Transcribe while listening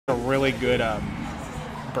really good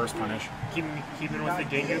burst punish. Keeping with the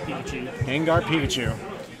Gengar Pikachu. Gengar Pikachu.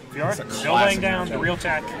 Fiora still laying down the real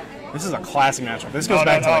tech. This is a classic matchup. This goes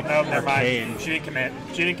back to like never arcade. mind. She didn't commit.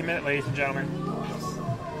 She didn't commit, ladies and gentlemen.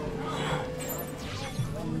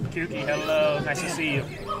 Kuki, hello. Nice to see you.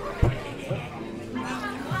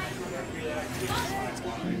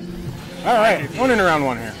 All right, going in around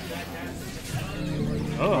one here.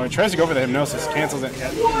 Oh, he tries to go for the hypnosis, cancels it.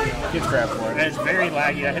 Gets grabbed for it. That is very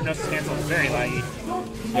laggy. That hypnosis cancel is very laggy.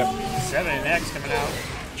 Yep. 7X coming out.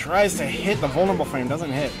 Tries to hit the vulnerable frame,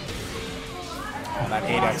 doesn't hit. Oh, that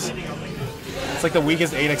 8X. It's like the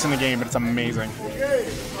weakest 8X in the game, but it's amazing.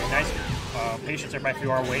 Nice patience there by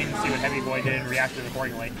Fiora, waiting to see what Heavy Boy did and reacted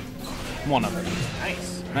accordingly. One of them.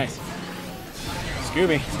 Nice. Nice.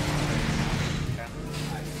 Scooby.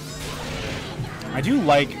 I do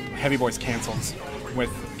like Heavy Boy's cancels with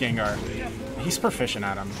Gengar. He's proficient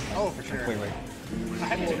at them. Oh, for sure. Completely.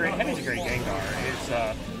 Heavy's a great Gengar. It's,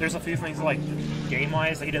 there's a few things like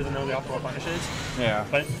game-wise that he doesn't know the optimal punishes. Yeah.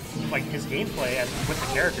 But like his gameplay with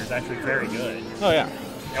the character is actually very good. Oh yeah.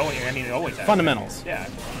 I mean, it always has. Fundamentals. Yeah.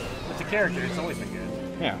 With the character, it's always been good.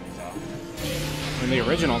 Yeah. So. And the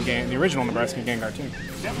original game, the original Nebraska Gengar too.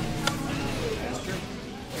 Yep. That's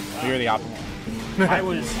true. You're the optimal. I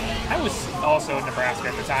was also in Nebraska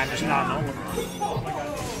at the time, just not in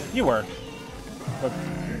Omaha. You were. But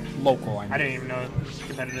local, I mean. I didn't even know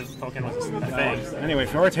competitive Pokken was a thing. Anyway,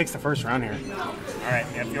 Fiora takes the first round here. Alright,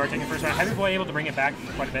 yeah, Fiora taking the first round. Heavy Boy able to bring it back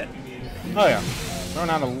quite a bit. Oh yeah. Throwing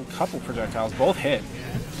out a couple projectiles, both hit.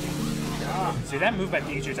 See, that move by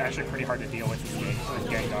Pikachu is actually pretty hard to deal with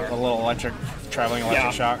Gengar. A little traveling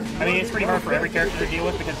electric shock. I mean, it's pretty hard for every character to deal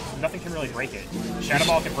with because nothing can really break it. Shadow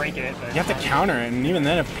Ball can break it, but you have to counter it, and even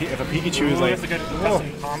then, if a Pikachu is like, that's a good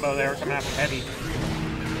custom combo there coming out from Heavy.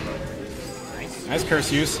 Nice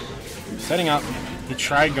curse use. Setting up. He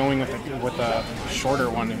tried going with a shorter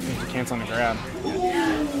one to cancel the grab.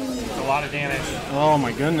 It's a lot of damage. Oh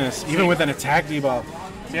my goodness! Even with an attack debuff.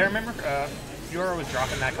 See, I remember Fiora was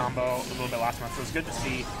dropping that combo a little bit last month, so it's good to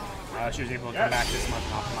see she was able to come back this month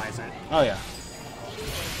and optimize it. Oh yeah.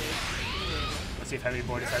 Let's see if Heavy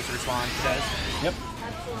Boy decides to respond. He does. Yep.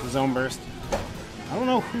 The zone burst. I don't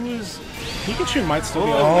know who is. Pikachu might still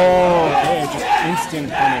be. Oh, okay. Just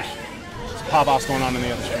instant punish. Pop-off's going on in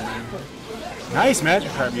the other stream. Nice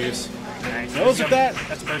magic carb use. Nice. Goes with that.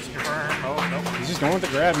 That's burst confirm. Oh, nope. He's just going with the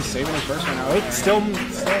grab. He's saving his burst right now. It's still going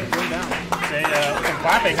down. Say, some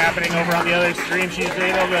clapping happening over on the other stream. She's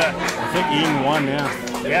able to... I think Eden won,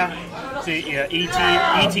 yeah. Yeah. See, yeah,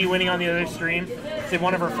 ET winning on the other stream. See,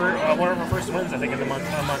 one of her first wins, I think, in the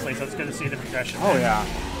monthly, so it's good to see the progression. Oh, yeah.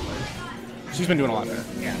 She's been doing a lot better.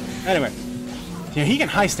 Yeah. Anyway. Yeah, he can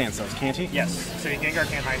high stance those, can't he? Yes. So Gengar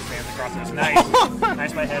can high stance across those. Nice.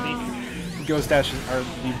 Nice by Heavy. Ghost dashes are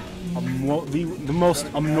the most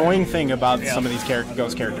annoying thing about some of these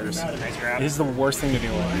ghost characters. Nice grab. It is the worst thing to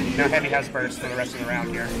deal with. Now Heavy has burst for the rest of the round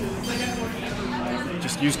here.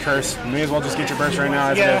 Just use curse. You may as well just get your burst right now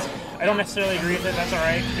as it is. I don't necessarily agree with it. That's all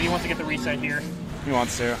right. But he wants to get the reset here. He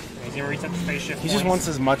wants to. He's going to reset the space shift. He just wants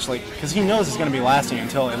as much, like, because he knows it's going to be lasting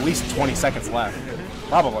until at least 20 seconds left.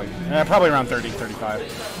 Probably. Probably around 30, 35.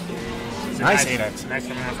 Nice 8X. Nice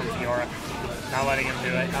coming out from Fiora. Not letting him do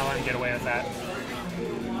it. Not letting him get away with that.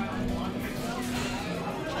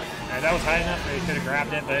 That was high enough that he could have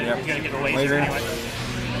grabbed it, but he's going to get the laser anyway.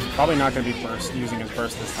 Probably not going to be using his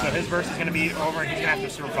burst this time. So his burst is going to be over, and he's going to have to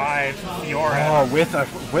survive Fiora. Oh, with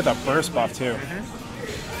a burst buff, too.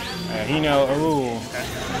 Yeah, he knows. Ooh.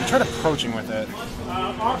 He tried approaching with it.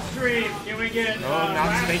 Off stream, can we get... Oh,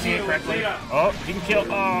 not spacing it correctly. Oh, he can kill.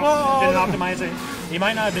 Oh, didn't optimize it. He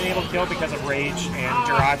might not have been able to kill because of Rage and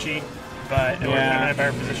Jirachi, but it would have been in a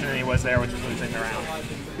better position than he was there, which was losing the round.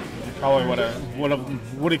 Probably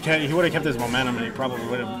would have kept his momentum, and he probably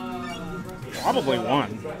would have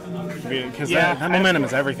won. Because that momentum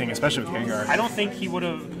is everything, especially with Gengar. I don't think he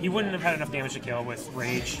wouldn't have had enough damage to kill with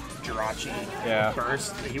Rage, Jirachi,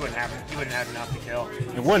 Burst. He wouldn't have enough to kill.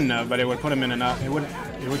 It wouldn't have, but it would put him in enough. It would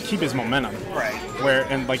keep his momentum. Right.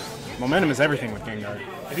 Momentum is everything with Gengar.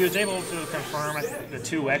 If he was able to confirm the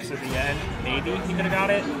 2x at the end, maybe he could have got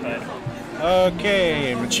it, but...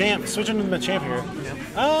 Okay, Machamp. Switching to the Machamp here. Yep.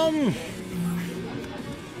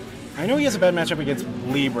 I know he has a bad matchup against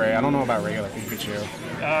Libre. I don't know about regular Pikachu.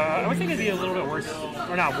 I would think it'd be a little bit worse.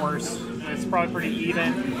 Or not worse. It's probably pretty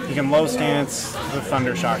even. He can low stance the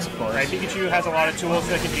Thunder Shocks, of course. Right, Pikachu has a lot of tools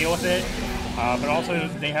that can deal with it. But also,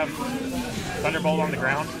 they have Thunderbolt on the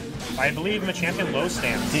ground. I believe Machamp can low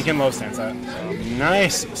stance. He can low stance that.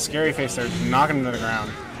 Nice scary face there, knocking him to the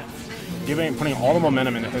ground. Putting all the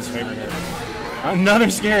momentum into his favor here. Another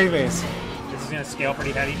scary face. going to scale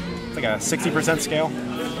pretty heavy. It's like a 60% scale.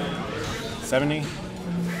 70.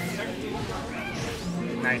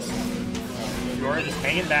 Nice. Fiora just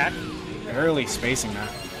hanging back. Barely spacing that.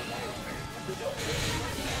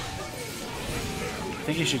 I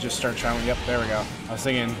think you should just start trying. Yep, there we go. I was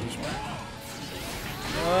thinking.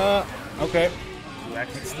 Okay. That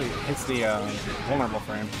hits Hits the vulnerable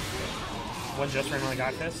frame. one just randomly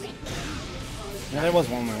got fist. Yeah, there was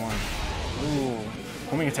only one. Ooh.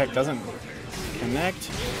 Homing attack doesn't connect.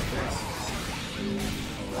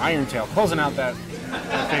 Iron Tail closing out that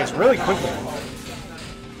phase really quickly.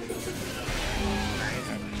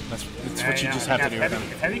 That's what you just have to do with him.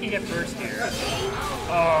 If Heavy can get burst here.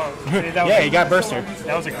 Oh, Yeah, he got burst here.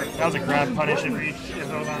 That was a grab punish if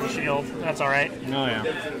it was on the shield. That's all right. Oh yeah.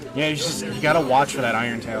 Yeah, you gotta watch for that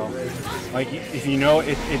Iron Tail. Like if you know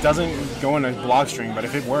it doesn't go in a block string, but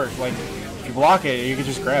if it works, like if you block it, you can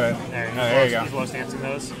just grab it. There you go. He's low stancing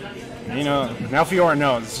those. You know, now Fiora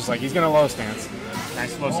knows. It's just like he's gonna low stance.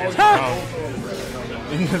 Nice low stance. Oh.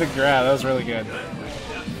 Into the grab. That was really good.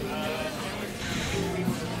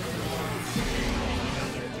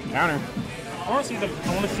 Counter. I want to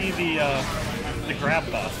see the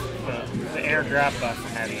grab buff, the air grab buff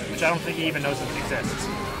from Heavy, which I don't think he even knows it exists.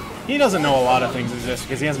 He doesn't know a lot of things exist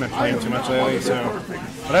because he hasn't been playing too much lately. So,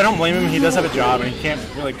 but I don't blame him. He does have a job and he can't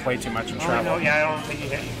really play too much and travel. I don't think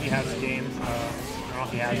he has a game.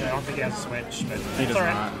 I don't think he has a Switch, but He does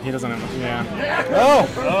right. not. He doesn't have. Yeah.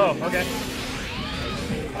 Oh. Oh, okay.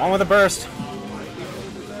 On with a burst.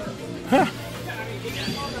 Huh.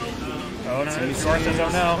 Oh no! Fiora says, "Oh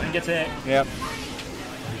no," and gets hit. Yep.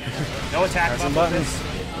 No attack. Pressing buttons.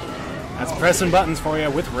 That's pressing buttons for you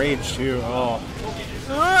with rage too. Oh.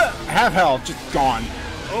 Half health, just gone.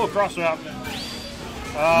 Oh, cross up.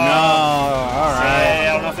 No, alright.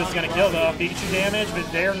 I don't know if this is going to kill though. Pikachu damage, but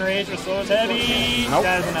there in rage with slow as Heavy. Nope.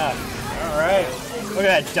 That is enough. Alright. Look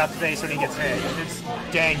at that duck face when he gets hit. It's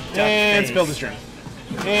dang duck And face. spill the string.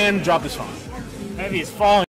 And drop this phone. Heavy is falling.